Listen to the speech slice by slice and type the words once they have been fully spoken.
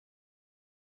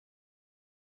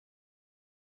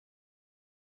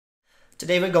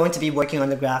Today we're going to be working on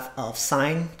the graph of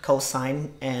sine,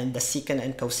 cosine, and the secant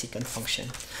and cosecant function.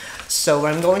 So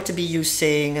I'm going to be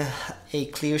using a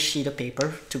clear sheet of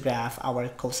paper to graph our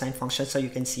cosine function so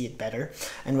you can see it better.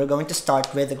 And we're going to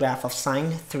start with the graph of sine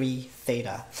 3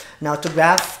 theta. Now to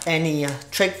graph any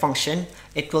trig function,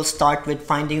 it will start with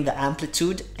finding the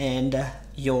amplitude and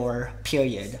your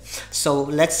period. So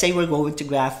let's say we're going to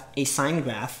graph a sine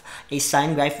graph. A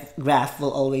sine graph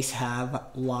will always have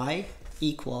y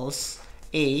equals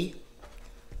a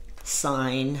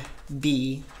sine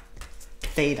b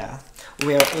theta,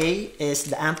 where a is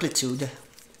the amplitude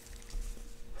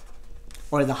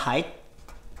or the height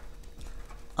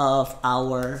of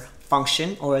our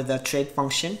function or the trig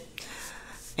function,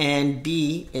 and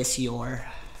b is your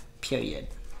period.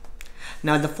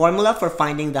 Now the formula for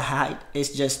finding the height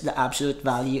is just the absolute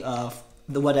value of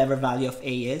whatever value of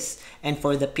a is, and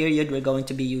for the period we're going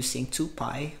to be using 2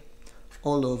 pi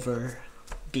all over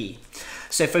b.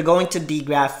 So if we're going to be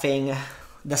graphing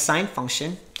the sine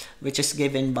function, which is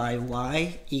given by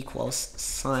y equals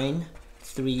sine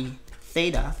 3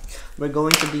 theta, we're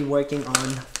going to be working on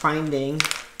finding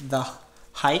the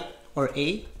height, or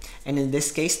a, and in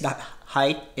this case the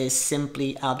height is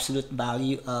simply absolute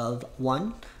value of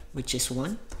 1, which is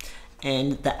 1,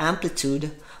 and the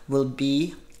amplitude will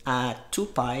be at 2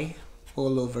 pi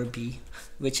all over b,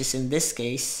 which is in this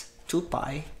case 2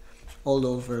 pi all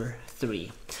over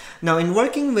 3. Now in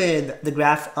working with the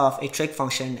graph of a trig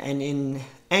function, and in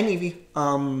any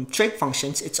trig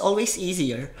functions, it's always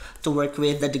easier to work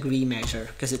with the degree measure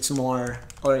because it's more,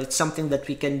 or it's something that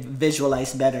we can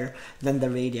visualize better than the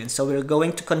radian. So we're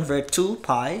going to convert 2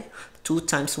 pi, 2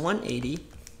 times 180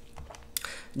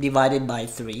 divided by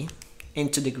 3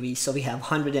 into degrees. So we have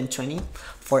 120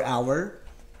 for our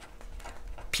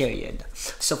period.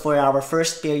 So for our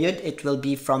first period, it will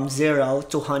be from 0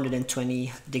 to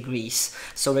 120 degrees.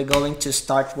 So we're going to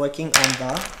start working on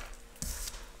the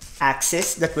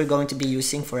axis that we're going to be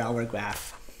using for our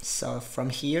graph. So from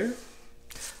here,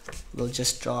 we'll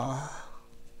just draw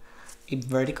a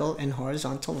vertical and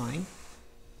horizontal line.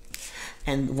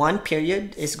 And one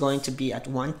period is going to be at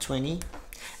 120.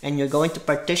 And you're going to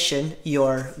partition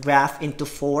your graph into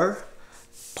 4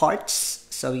 parts.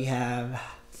 So we have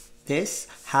this,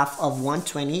 half of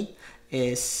 120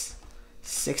 is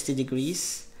 60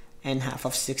 degrees, and half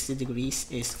of 60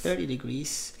 degrees is 30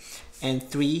 degrees, and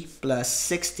 3 plus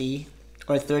 60,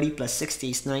 or 30 plus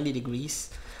 60 is 90 degrees.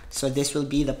 So this will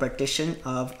be the partition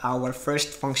of our first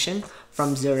function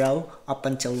from 0 up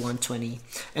until 120.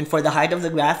 And for the height of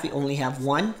the graph, we only have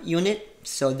 1 unit,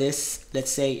 so this,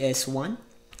 let's say, is 1.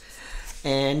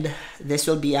 And this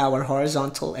will be our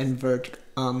horizontal and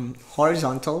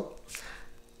horizontal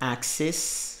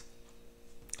axis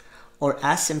or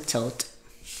asymptote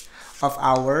of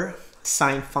our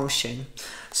sine function.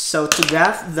 So to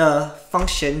graph the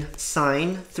function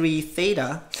sine 3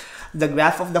 theta, the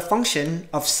graph of the function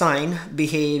of sine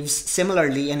behaves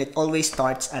similarly, and it always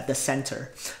starts at the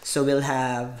center. So we'll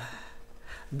have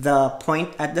the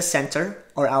point at the center,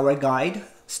 or our guide,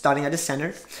 starting at the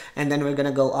center, and then we're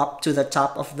gonna go up to the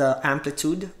top of the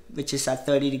amplitude, which is at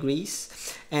 30 degrees,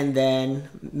 and then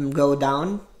go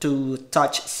down to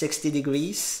touch 60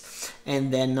 degrees,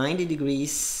 and then 90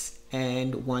 degrees,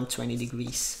 and 120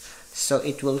 degrees. So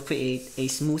it will create a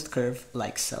smooth curve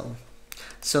like so.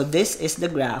 So this is the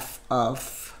graph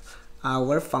of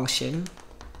our function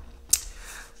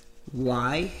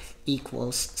y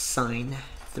equals sine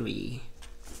 3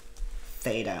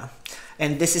 theta.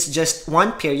 And this is just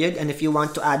one period, and if you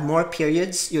want to add more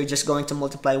periods, you're just going to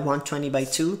multiply 120 by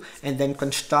 2 and then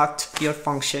construct your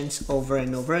functions over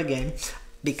and over again,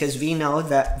 because we know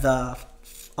that the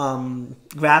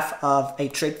graph of a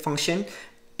trig function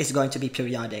is going to be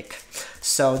periodic.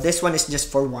 So this one is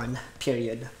just for one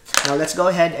period. Now let's go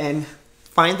ahead and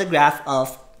find the graph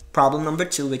of problem number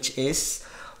 2, which is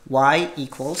y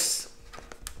equals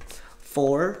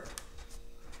 4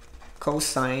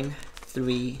 cosine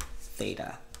 3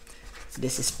 theta.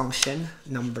 This is function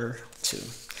number 2.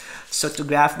 So to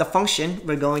graph the function,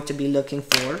 we're going to be looking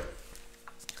for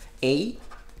a,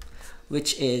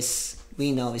 which is,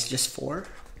 we know, is just 4,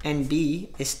 and b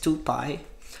is 2 pi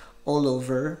all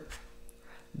over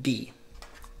b,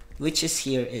 which is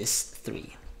here is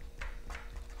 3.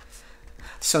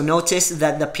 So notice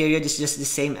that the period is just the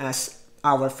same as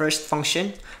our first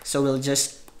function, so we'll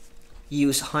just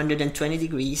use 120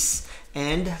 degrees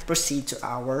and proceed to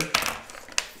our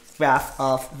graph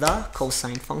of the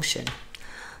cosine function.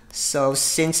 So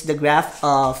since the graph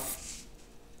of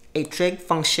a trig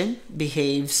function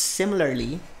behaves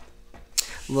similarly,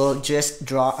 we'll just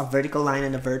draw a vertical line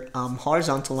and a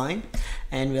horizontal line,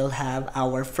 and we'll have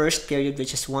our first period,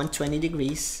 which is 120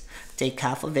 degrees. Take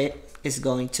half of it, is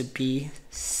going to be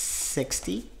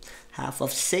 60. Half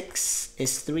of 6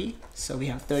 is 3, so we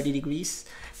have 30 degrees,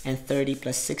 and 30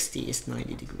 plus 60 is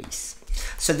 90 degrees.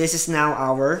 So this is now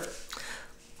our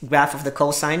graph of the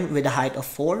cosine with a height of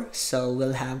 4. So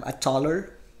we'll have a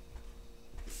taller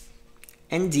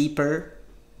and deeper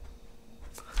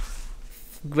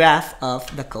graph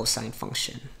of the cosine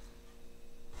function.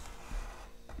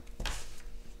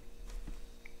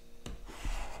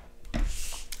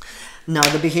 Now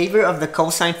the behavior of the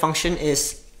cosine function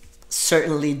is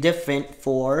certainly different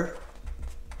for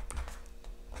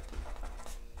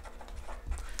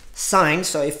sine.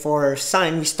 So if for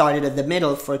sine we started at the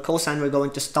middle, for cosine we're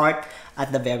going to start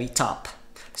at the very top.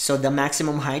 So the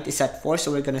maximum height is at 4,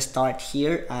 so we're going to start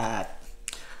here at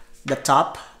the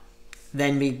top.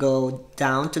 Then we go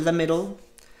down to the middle,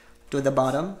 to the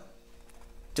bottom,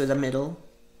 to the middle,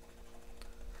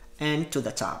 and to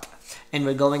the top. And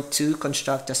we're going to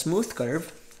construct a smooth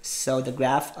curve. So the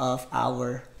graph of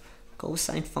our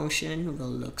cosine function will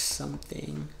look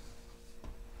something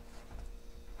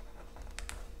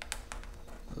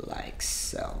like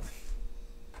so.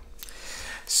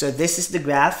 So this is the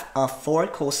graph of 4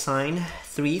 cosine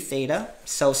 3 theta.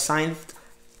 So sine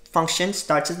function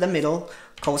starts at the middle,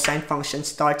 cosine function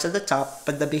starts at the top,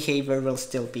 but the behavior will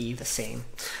still be the same.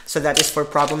 So that is for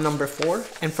problem number 4.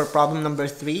 And for problem number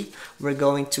 3, we're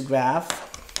going to graph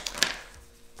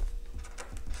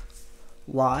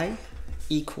y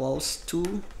equals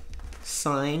 2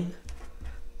 sine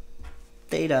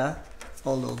theta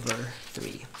all over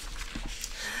 3.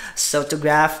 So to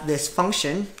graph this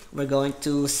function, we're going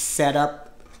to set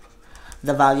up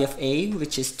the value of a,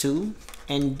 which is 2,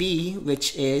 and b,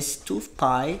 which is 2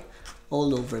 pi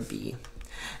all over b.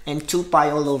 And 2 pi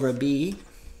all over b,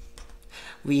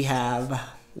 we have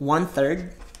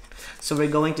 1/3. So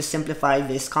we're going to simplify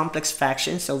this complex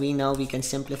fraction. So we know we can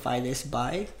simplify this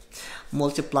by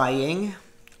multiplying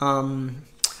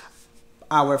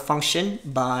our function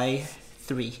by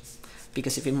 3.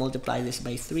 Because if we multiply this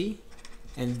by 3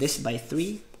 and this by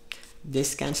 3,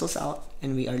 this cancels out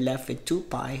and we are left with 2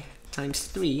 pi times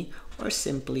 3, or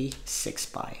simply 6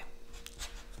 pi.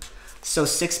 So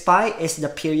 6 pi is the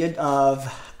period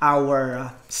of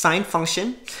our sine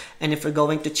function, and if we're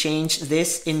going to change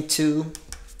this into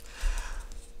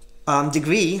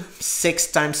degree,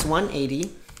 6 times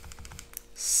 180,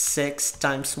 6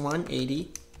 times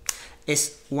 180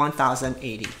 is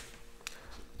 1080,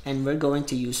 and we're going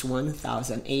to use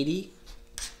 1080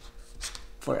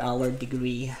 for our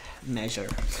degree measure.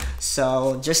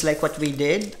 So just like what we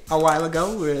did a while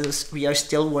ago, we are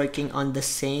still working on the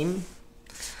same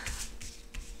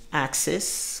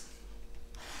axis,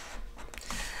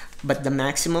 but the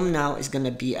maximum now is going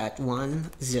to be at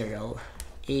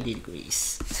 1080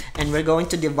 degrees, and we're going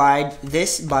to divide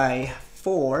this by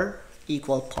 4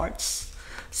 equal parts.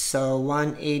 So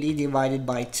 180 divided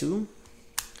by 2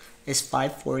 is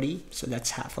 540, so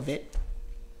that's half of it,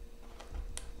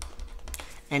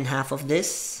 and half of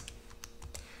this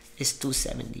is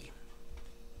 270,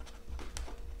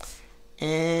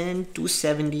 and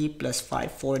 270 plus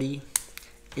 540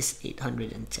 is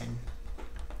 810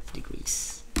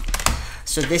 degrees.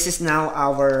 So this is now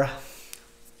our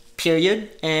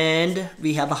period, and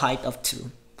we have a height of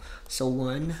 2. So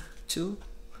 1, 2,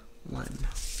 1,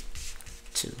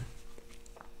 2.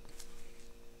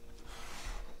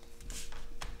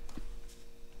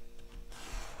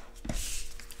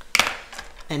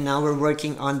 And now we're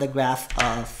working on the graph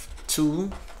of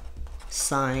 2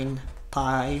 sine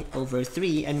pi over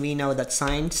 3, and we know that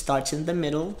sine starts in the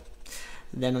middle,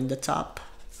 then on the top,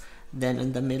 then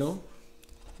in the middle,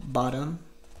 bottom,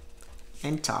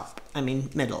 and top.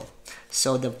 Middle.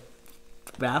 So the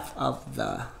graph of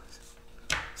the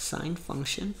sine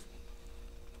function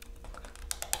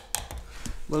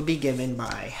will be given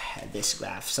by this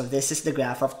graph. So this is the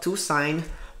graph of 2 sine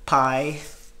pi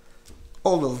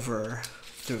all over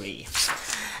 3.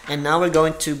 And now we're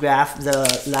going to graph the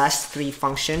last 3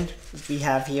 functions we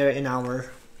have here in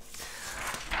our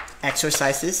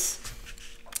exercises.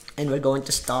 And we're going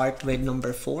to start with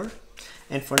number 4.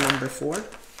 And for number 4,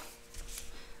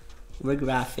 we're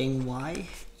graphing y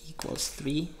equals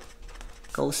 3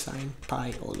 cosine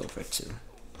pi all over 2.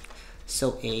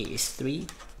 So a is 3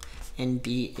 and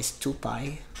b is 2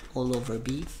 pi all over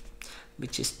b,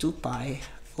 which is 2 pi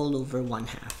all over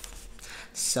 1/2.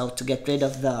 So to get rid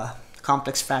of the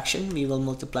complex fraction, we will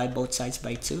multiply both sides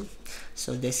by 2.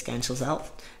 So this cancels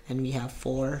out and we have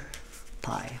 4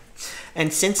 pi.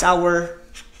 And since our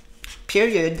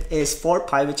period is 4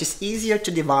 pi, which is easier to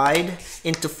divide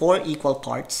into 4 equal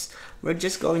parts, we're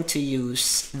just going to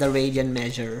use the radian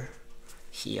measure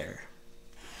here.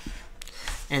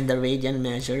 And the radian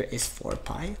measure is 4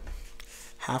 pi.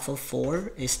 Half of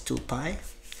 4 is 2 pi.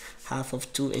 Half of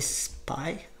 2 is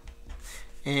pi.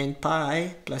 And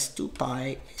pi plus 2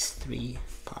 pi is 3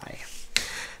 pi.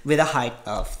 With a height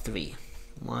of 3.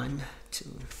 1, 2,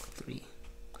 3.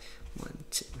 1,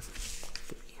 2,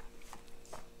 3.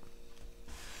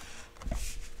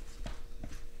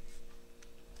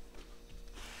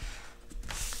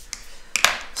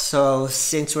 So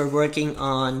since we're working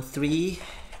on 3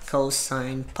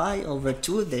 cosine pi over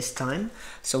 2 this time,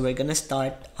 so we're gonna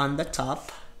start on the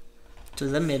top to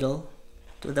the middle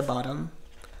to the bottom,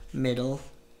 middle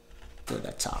to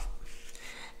the top,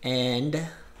 and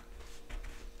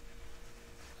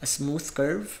a smooth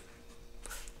curve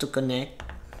to connect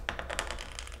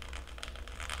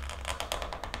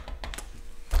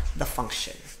the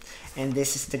function. And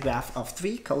this is the graph of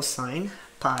 3 cosine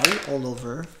pi all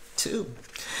over 2.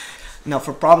 Now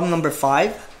for problem number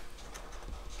 5,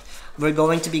 we're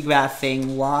going to be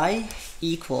graphing y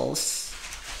equals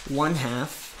 1/2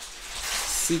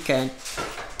 secant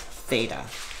theta.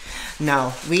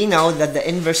 Now we know that the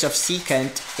inverse of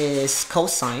secant is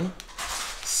cosine,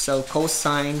 so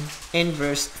cosine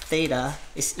inverse theta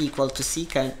is equal to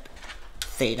secant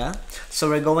theta. So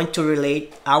we're going to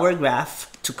relate our graph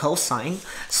to cosine.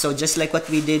 So just like what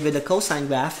we did with the cosine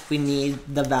graph, we need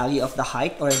the value of the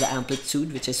height or the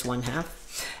amplitude, which is 1/2,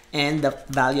 and the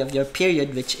value of your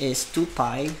period, which is 2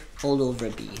 pi all over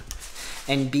b.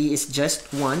 And b is just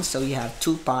 1, so you have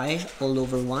 2 pi all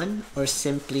over 1, or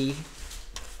simply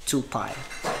 2 pi.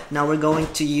 Now we're going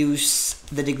to use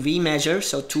the degree measure,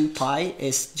 so 2 pi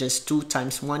is just 2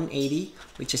 times 180,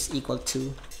 which is equal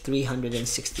to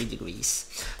 360 degrees.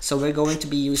 So we're going to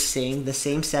be using the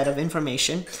same set of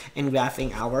information in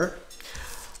graphing our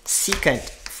secant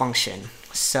function.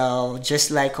 So just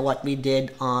like what we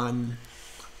did on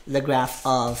the graph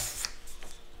of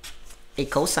a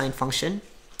cosine function,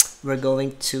 we're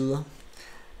going to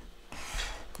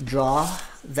draw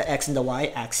the x and the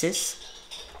y axis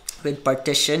with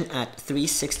partition at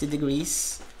 360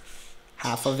 degrees.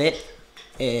 Half of it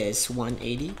is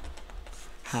 180.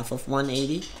 Half of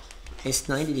 180 is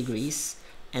 90 degrees,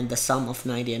 and the sum of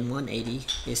 90 and 180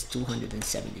 is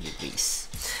 270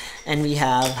 degrees. And we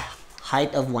have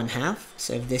height of 1/2,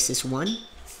 so if this is 1,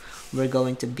 we're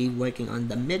going to be working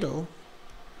on the middle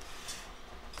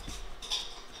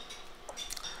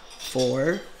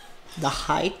for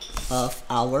the height of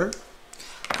our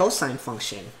cosine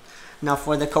function. Now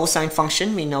for the cosine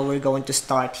function, we know we're going to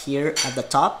start here at the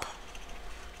top,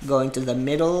 going to the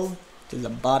middle, to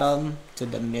the bottom, to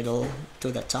the middle,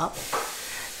 to the top,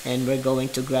 and we're going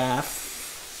to graph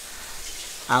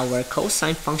our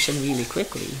cosine function really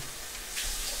quickly.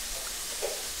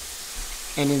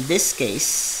 And in this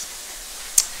case,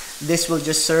 this will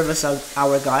just serve as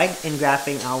our guide in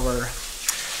graphing our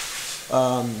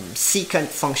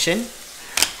secant function.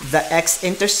 The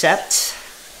x-intercept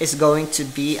is going to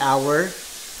be our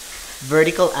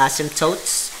vertical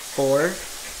asymptotes for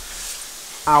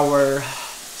our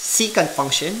secant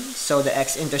function. So the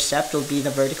x-intercept will be the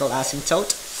vertical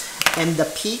asymptote, and the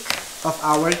peak of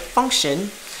our function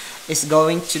is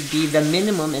going to be the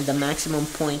minimum and the maximum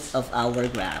point of our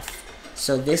graph.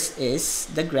 So this is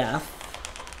the graph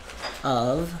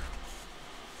of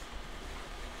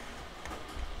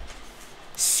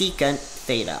secant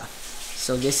theta.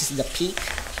 So this is the peak,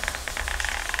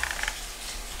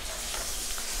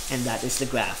 and that is the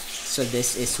graph. So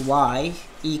this is y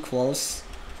equals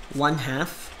 1/2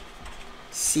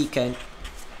 secant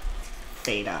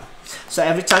theta. So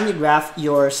every time you graph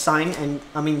your secant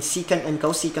and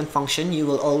cosecant function, you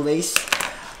will always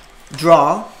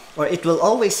draw, or it will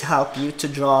always help you to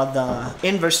draw the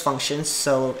inverse functions,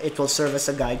 so it will serve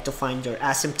as a guide to find your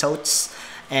asymptotes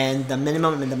and the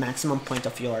minimum and the maximum point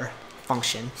of your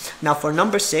function. Now for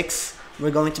number 6,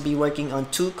 we're going to be working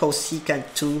on 2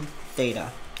 cosecant 2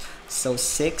 theta. So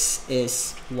 6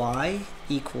 is y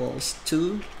equals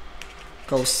 2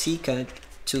 cosecant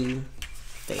 2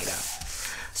 theta.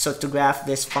 So to graph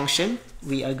this function,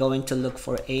 we are going to look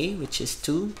for a, which is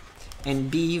 2,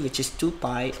 and b, which is 2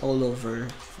 pi all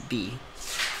over b.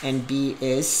 And b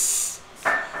is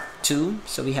 2,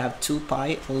 so we have 2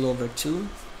 pi all over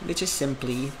 2, which is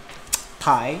simply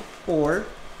pi, or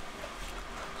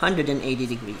 180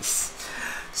 degrees.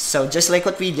 So just like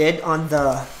what we did on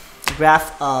the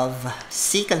graph of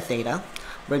secant theta,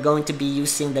 we're going to be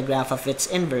using the graph of its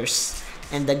inverse.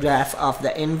 And the graph of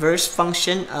the inverse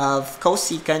function of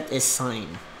cosecant is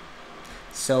sine.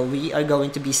 So we are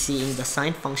going to be seeing the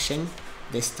sine function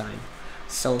this time.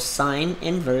 So sine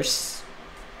inverse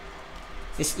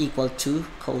is equal to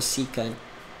cosecant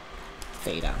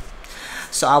theta.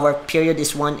 So our period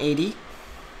is 180.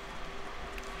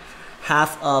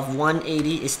 Half of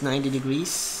 180 is 90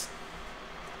 degrees.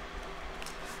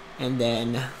 And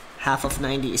then half of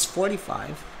 90 is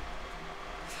 45.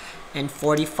 And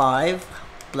 45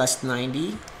 plus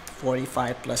 90,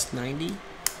 45 plus 90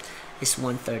 is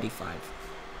 135.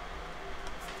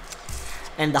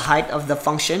 And the height of the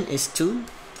function is 2.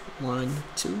 1,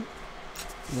 2,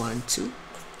 1, 2.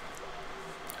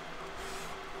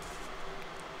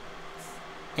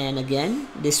 And again,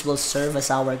 this will serve as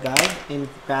our guide in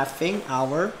graphing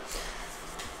our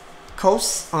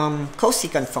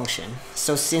cosecant function.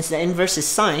 So since the inverse is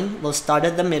sine, we'll start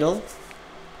at the middle,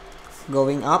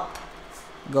 going up,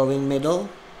 going middle,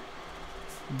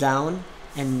 down,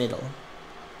 and middle.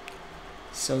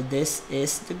 So this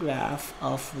is the graph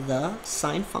of the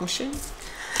sine function.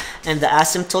 And the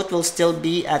asymptote will still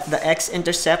be at the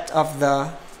x-intercept of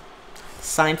the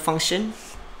sine function.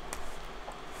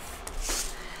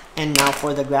 And now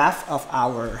for the graph of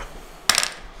our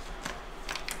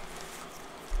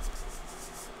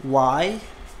y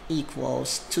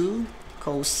equals 2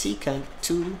 cosecant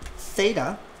 2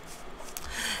 theta.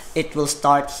 It will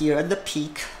start here at the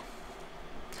peak.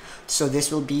 So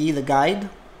this will be the guide,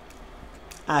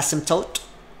 asymptote,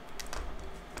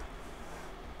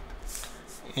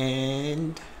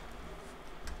 and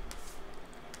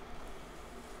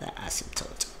the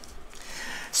asymptote.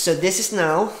 So this is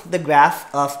now the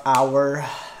graph of our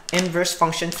inverse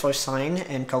function for sine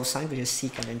and cosine, which is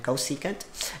secant and cosecant.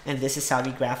 And this is how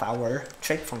we graph our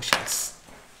trig functions.